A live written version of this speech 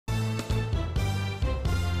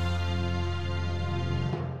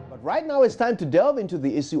Right now it's time to delve into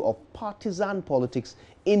the issue of partisan politics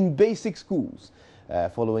in basic schools,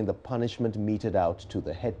 following the punishment meted out to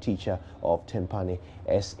the head teacher of Tempane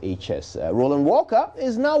SHS. Roland Walker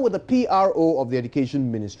is now with the PRO of the Education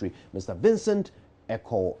Ministry, Mr. Vincent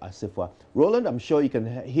Assafuah. Roland, I'm sure you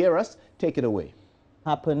can hear us. Take it away.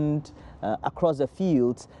 Happened across the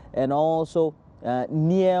fields and also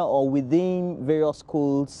near or within various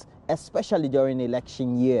schools, especially during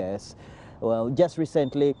election years. Well, just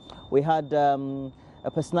recently we had a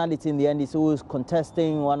personality in the NDC who was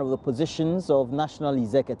contesting one of the positions of national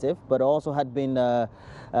executive, but also had been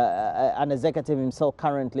an executive himself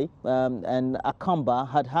currently, and Akamba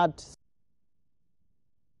had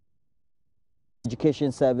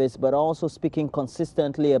education service, but also speaking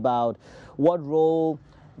consistently about what role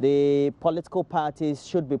the political parties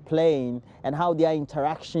should be playing and how their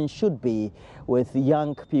interaction should be with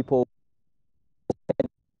young people in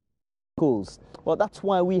schools. Well, that's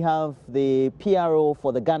why we have the PRO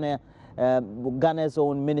for the Ghana's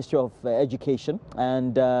own Ministry of Education,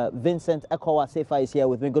 and Vincent Assafuah is here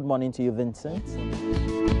with me. Good morning to you, Vincent.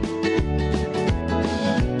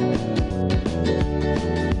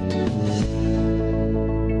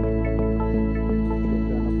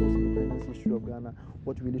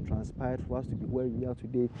 What really transpired for us to be where we are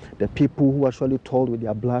today, the people who actually toiled with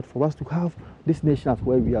their blood for us to have this nation as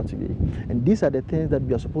where we are today. And these are the things that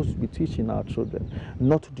we are supposed to be teaching our children,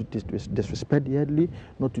 not to disrespect the elderly,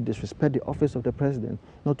 not to disrespect the office of the president,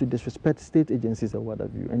 not to disrespect state agencies or what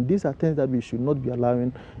have you. And these are things that we should not be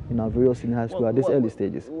allowing in our various senior high school at these early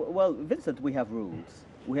stages. Well, Vincent, we have rules.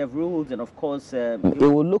 We have rules, and of course, it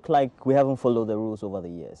will look like we haven't followed the rules over the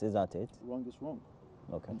years. Is that it? Wrong is wrong.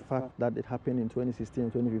 Okay. The fact that it happened in 2016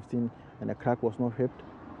 and 2015 and the crack was not whipped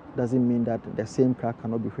doesn't mean that the same crack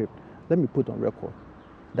cannot be whipped. Let me put on record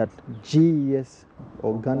that GES,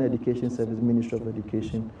 or Ghana Education Service Ministry of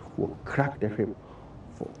Education, will crack the whip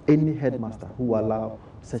for any headmaster who allow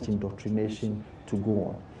such indoctrination to go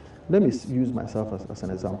on. Let me use myself as an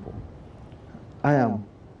example. I am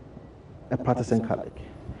a Partisan Catholic.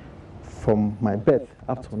 From my birth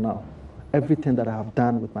up to now, everything that I have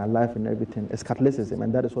done with my life and everything is Catholicism,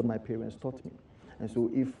 and that is what my parents taught me. And so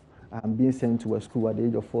if I'm being sent to a school at the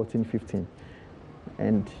age of 14, 15,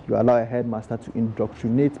 and you allow a headmaster to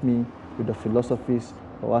indoctrinate me with the philosophies,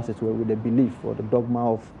 or as it were, with the belief or the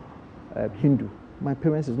dogma of Hindu, my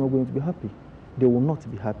parents is not going to be happy. They will not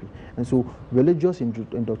be happy. And so religious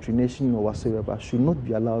indoctrination or whatsoever should not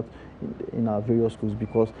be allowed in our various schools,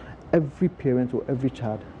 because every parent or every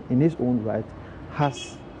child in his own right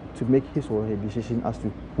has to make his or her decision as to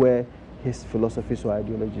where his philosophies or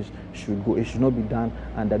ideologies should go. It should not be done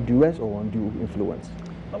under duress or undue influence.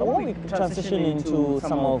 But when we transition into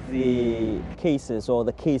some of the cases or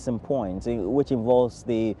the case in point, which involves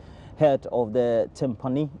the head of the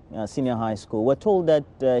Tempane Senior High School, we're told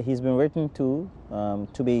that he's been written to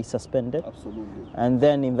be suspended. Absolutely. And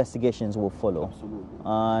then investigations will follow. Absolutely.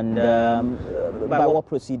 And by what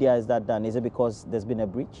procedure is that done? Is it because there's been a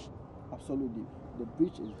breach? Absolutely. The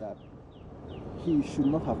breach is that he should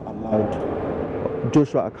not have allowed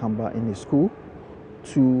Joshua Akamba in his school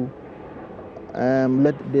to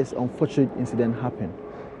let this unfortunate incident happen,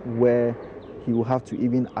 where he will have to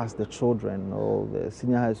even ask the children or the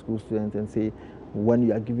senior high school students and say, when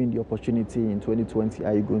you are given the opportunity in 2020,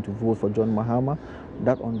 are you going to vote for John Mahama?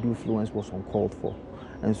 That undue influence was uncalled for.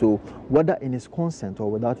 And so whether in his consent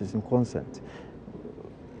or without his consent,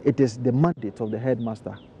 it is the mandate of the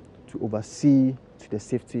headmaster to oversee to the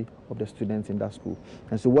safety of the students in that school.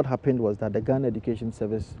 And so what happened was that the Ghana Education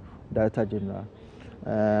Service Director General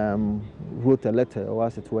wrote a letter, or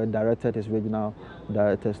as it were, directed his regional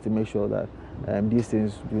directors to make sure that these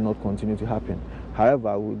things do not continue to happen.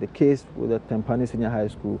 However, with the case with the Tempane Senior High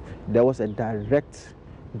School, there was a direct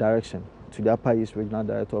direction to the Upper East Regional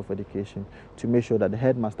Director of Education to make sure that the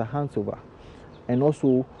headmaster hands over and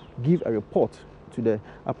also give a report to the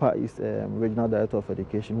Upper East Regional Director of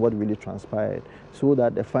Education what really transpired, so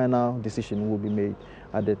that the final decision will be made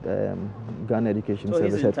at the Ghana Education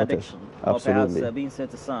Service headquarters. Absolutely. Or perhaps being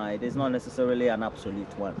set aside is not necessarily an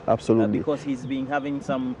absolute one. Absolutely. Because he's been having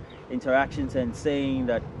some interactions and saying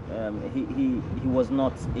that he was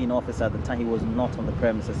not in office at the time, he was not on the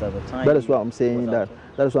premises at the time. That is why I'm saying that.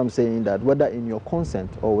 That is why I'm saying that whether in your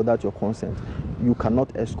consent or without your consent, you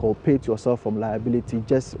cannot exculpate yourself from liability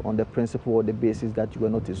just on the principle or the basis that you were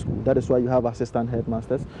not in school. That is why you have assistant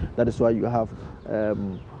headmasters. That is why you have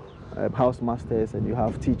house masters and you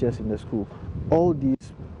have teachers in the school. All these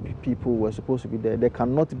people were supposed to be there. There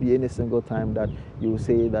cannot be any single time that you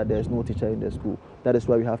say that there's no teacher in the school. That is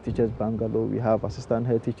why we have teachers bungalow, we have assistant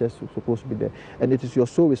head teachers who are supposed to be there. And it is your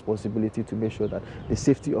sole responsibility to make sure that the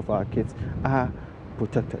safety of our kids are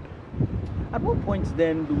protected. At what point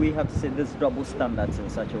then do we have to say this double standards in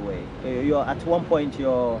such a way? At one point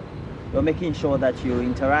you're making sure that you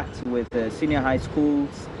interact with senior high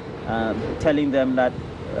schools, telling them that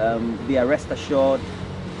they are rest assured,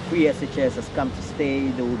 free SHS has come to stay,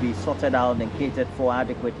 they will be sorted out and catered for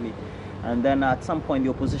adequately. And then at some point the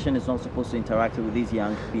opposition is not supposed to interact with these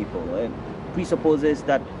young people. It presupposes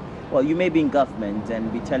that, well, you may be in government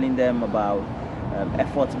and be telling them about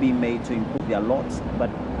efforts being made to improve their lots, but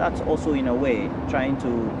that's also in a way trying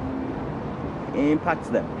to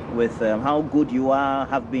impact them with how good you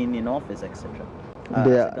have been in office, etc.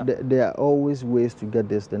 There are always ways to get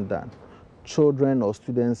this thing done. Children or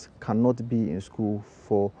students cannot be in school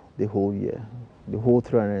for the whole year, the whole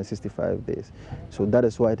 365 days. So that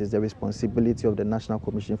is why it is the responsibility of the National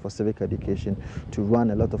Commission for Civic Education to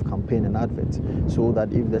run a lot of campaign and adverts, so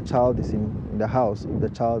that if the child is in the house, if the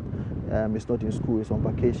child is not in school, is on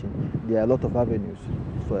vacation, there are a lot of avenues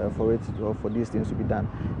for these things to be done.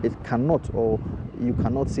 It cannot, or you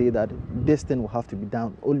cannot say that this thing will have to be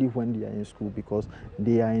done only when they are in school, because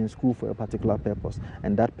they are in school for a particular purpose,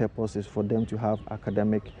 and that purpose is for them to have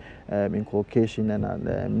academic inculcation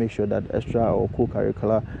and make sure that extra or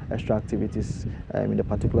co-curricular extra activities in the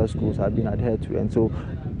particular schools have been adhered to. And so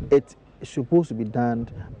it's supposed to be done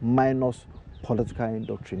minus political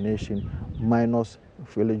indoctrination, minus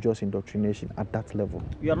religious indoctrination at that level.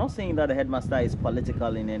 You are not saying that the headmaster is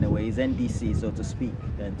political in any way, he's NDC, so to speak.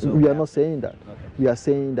 And so we are not saying that. Okay. We are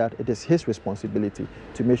saying that it is his responsibility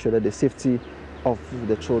to make sure that the safety of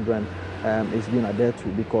the children is being adhered to,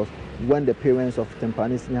 because when the parents of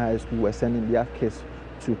Tempani Senior High School were sending their kids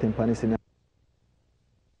to Tempani Senior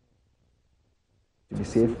to be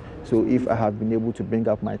safe, so if I have been able to bring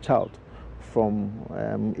up my child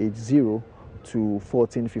from age 0 to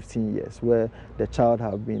 14, 15 years, where the child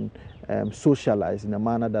have been socialized in a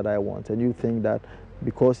manner that I want, and you think that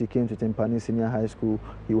because he came to Tempani Senior High School,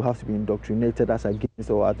 he will have to be indoctrinated as against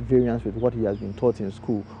or at variance with what he has been taught in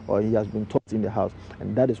school or he has been taught in the house.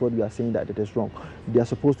 And that is what we are saying, that it is wrong. They are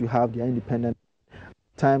supposed to have their independent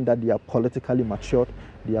time, that they are politically matured,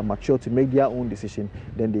 they are mature to make their own decision,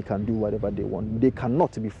 then they can do whatever they want. They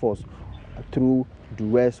cannot be forced through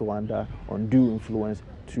duress or under undue influence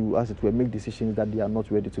to, as it were, make decisions that they are not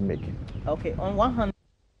ready to make. Okay, on one hand,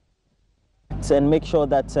 and make sure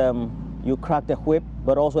that you crack the whip,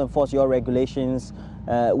 but also enforce your regulations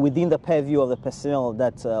within the purview of the personnel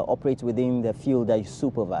that operate within the field that you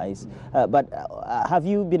supervise. But have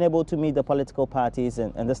you been able to meet the political parties,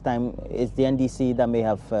 and this time it's the NDC that may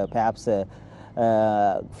have perhaps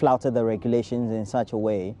flouted the regulations in such a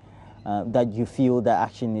way that you feel that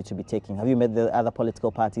action needs to be taken? Have you met the other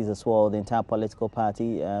political parties as well, the entire political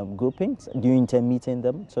party groupings? Do you intend meeting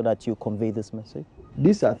them so that you convey this message?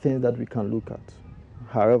 These are things that we can look at.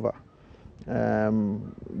 However,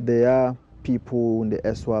 there are people in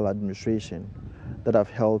the SWAL administration that have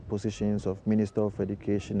held positions of Minister of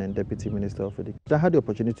Education and Deputy Minister of Education. I had the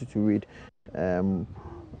opportunity to read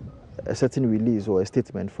a certain release or a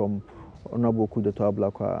statement from Honorable Kudeto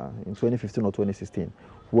Ablakwa in 2015 or 2016,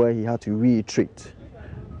 where he had to reiterate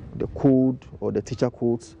the code or the teacher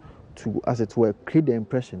codes to, as it were, create the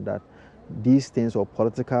impression that these things or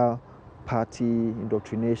political party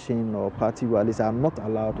indoctrination or party rallies are not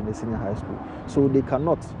allowed in the senior high school. So they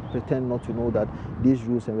cannot pretend not to know that these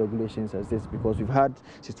rules and regulations exist, because we've had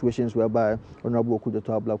situations whereby Honorable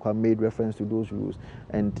Kudeto Ablakwa made reference to those rules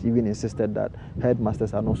and even insisted that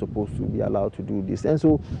headmasters are not supposed to be allowed to do this. And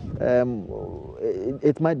so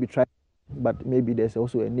it might be tried, but maybe there's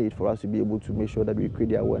also a need for us to be able to make sure that we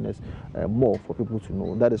create the awareness more for people to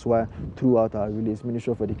know. That is why throughout our release,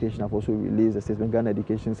 Ministry of Education have also released a statement, Ghana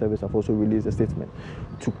Education Service have also released a statement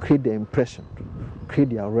to create the impression, create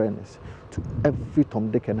the awareness to every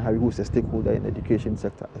Tom, Dick and Harry who is a stakeholder in the education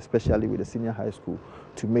sector, especially with the senior high school,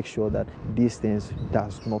 to make sure that these things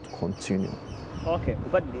does not continue. Okay,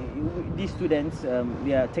 but these students,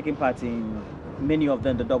 they are taking part in many of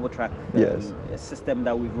them the double track system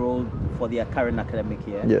that we've rolled for their current academic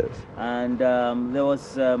year. Yes. And there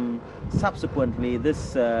was subsequently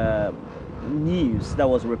this news that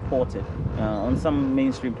was reported on some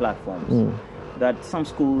mainstream platforms that some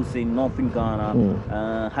schools in northern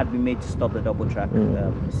Ghana had been made to stop the double track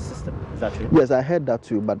system. Is that true? Yes, I heard that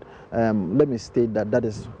too, but let me state that that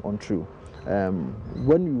is untrue.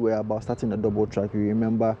 When we were about starting the double track, you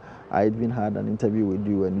remember I even had an interview with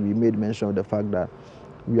you, and we made mention of the fact that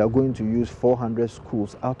we are going to use 400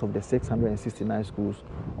 schools out of the 669 schools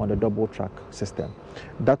on the double track system.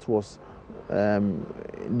 That was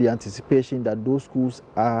the anticipation that those schools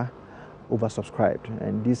are oversubscribed,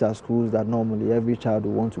 and these are schools that normally every child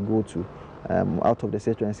will want to go to out of the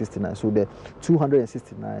 669. So the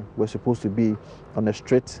 269 were supposed to be on a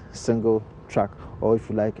straight single track, or if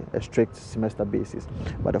you like, a strict semester basis,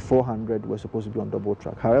 but the 400 were supposed to be on double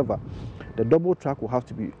track. However, the double track will have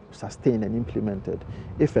to be sustained and implemented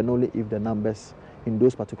if and only if the numbers in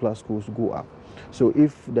those particular schools go up. So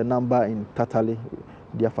if the number in Tatali,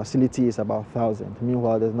 their facility is about 1,000,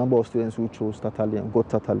 meanwhile the number of students who chose Tatali and got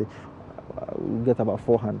Tatali we get about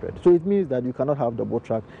 400. So it means that you cannot have double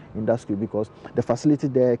track in that school because the facility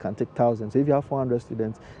there can take thousands. So if you have 400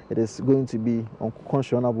 students, it is going to be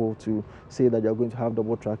unconscionable to say that you're going to have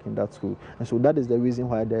double track in that school. And so that is the reason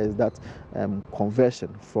why there is that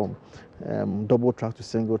conversion from double track to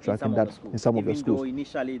single track in some of the schools. Even though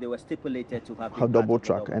initially they were stipulated to have double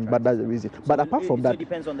track, but that's the reason. But apart from that, it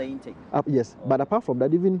depends on the intake. Yes, but apart from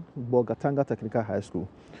that, even Bolgatanga Technical High School,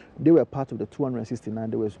 they were part of the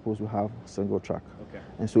 269 they were supposed to have single track. Okay.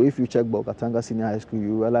 And so if you check Bolgatanga Senior High School,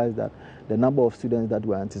 you realize that the number of students that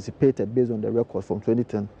were anticipated based on the record from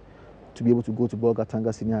 2010 to be able to go to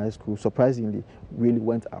Bolgatanga Senior High School surprisingly really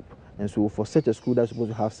went up. And so for such a school that's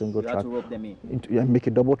supposed to have single track, you have to rope them in. And make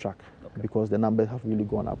a double track. Okay. Because the numbers have really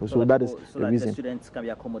gone up. So that is the reason. The students can be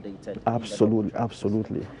accommodated. Absolutely,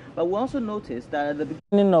 absolutely. But we also noticed that at the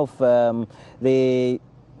beginning of the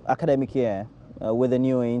academic year, with the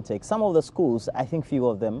new intake, some of the schools, I think few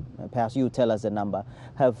of them, perhaps you tell us the number,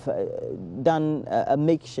 have done a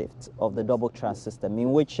makeshift of the double track system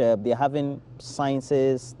in which they're having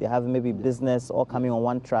sciences, they're having maybe business all coming on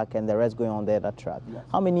one track and the rest going on the other track. Yes.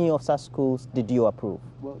 How many of such schools did you approve?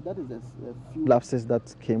 Well, that is a few lapses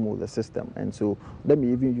that came with the system. And so let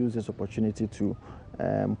me even use this opportunity to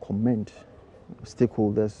commend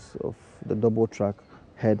stakeholders of the double track,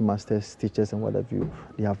 headmasters, teachers, and what have you.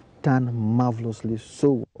 They have done marvelously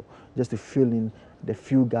so well just to fill in the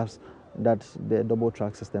few gaps that the double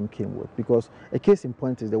track system came with. Because a case in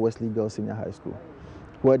point is the Wesley Girls Senior High School,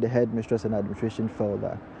 where the headmistress and administration felt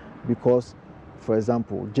that because, for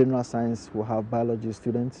example, general science will have biology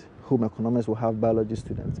students, home economics will have biology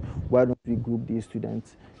students. Why don't we group these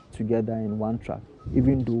students together in one track,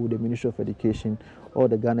 even though the Ministry of Education or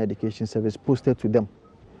the Ghana Education Service posted to them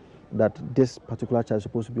that this particular child is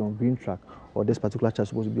supposed to be on green track or this particular child is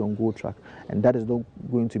supposed to be on gold track, and that is not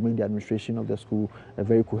going to make the administration of the school a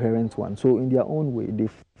very coherent one. So in their own way, they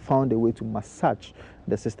found a way to massage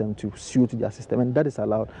the system to suit their system, and that is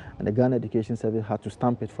allowed, and the Ghana Education Service had to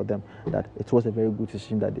stamp it for them that it was a very good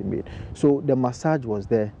decision that they made. So the massage was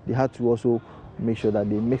there. They had to also make sure that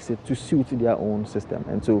they mix it to suit their own system,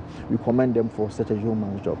 and so we commend them for such a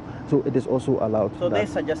yeoman's job. So it is also allowed. So they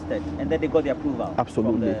suggested, and then they got the approval.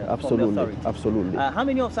 Absolutely, from the absolutely. How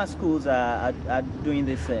many of such schools are doing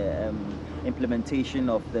this implementation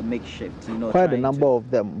of the makeshift? Quite a number of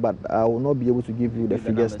them, but I will not be able to give you the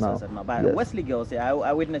figures now. But yes. Wesley Girls,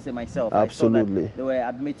 I witnessed it myself. Absolutely. I saw that they were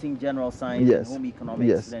admitting general science and home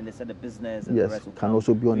economics, then they said the business and the rest can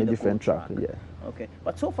also be on a different track. Yeah. Okay.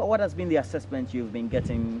 But so far, what has been the assessment you've been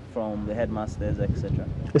getting from the headmasters, etc.?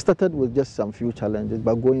 It started with just some few challenges,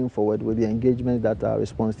 but going forward with the engagement that our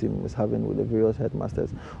response team is having with the various headmasters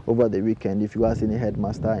over the weekend, if you ask any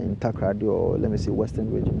headmaster in Takrady or let me say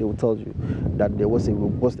Western Region, they will tell you that there was a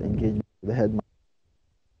robust engagement with the headmaster.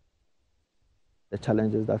 The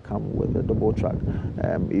challenges that come with the double track,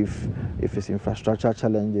 if it's infrastructure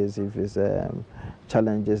challenges, if it's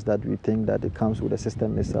challenges that we think that it comes with the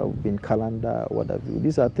system itself, being calendar, what have you.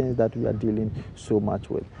 These are things that we are dealing so much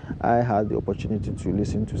with. I had the opportunity to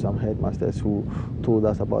listen to some headmasters who told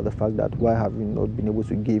us about the fact that why have we not been able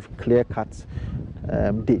to give clear-cut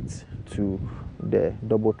dates to the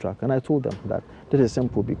double track. And I told them that this is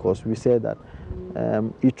simple because we said that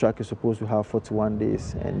each track is supposed to have 41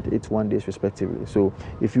 days and 81 days respectively. So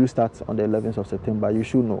if you start on the 11th of September, you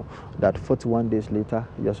should know that 41 days later,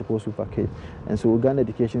 you're supposed to vacate. And so Ghana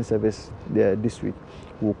Education Service this week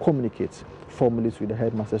will communicate formally to the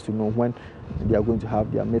headmasters to know when they are going to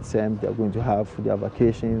have their midterm, they are going to have their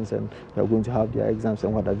vacations, and they are going to have their exams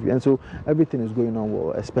and what have you. And so everything is going on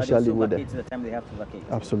well, especially with the time they have to vacate.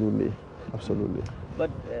 Absolutely. Absolutely.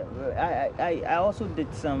 But I also did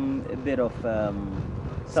a bit of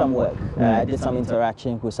some work. I did some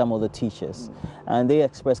interaction with some of the teachers, and they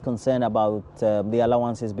expressed concern about the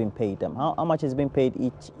allowances being paid them. How much is being paid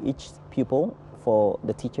each pupil for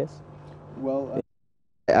the teachers? Well,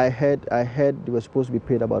 I heard they were supposed to be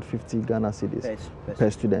paid about 50 Ghana cedis per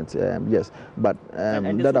student. Yes, but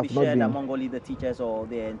and this that will have be not shared been among only the teachers or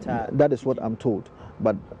the entire. That is what I'm told,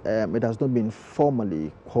 but it has not been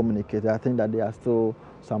formally communicated. I think that there are still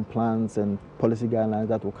some plans and policy guidelines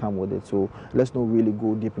that will come with it. So let's not really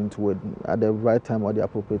go deep into it. At the right time or the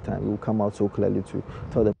appropriate time, we will come out so clearly to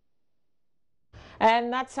tell them.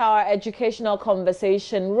 And that's our educational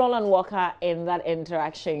conversation. Roland Walker in that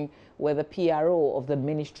interaction with the PRO of the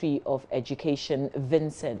Ministry of Education,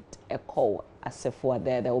 Vincent Assafuah.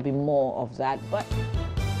 There will be more of that. But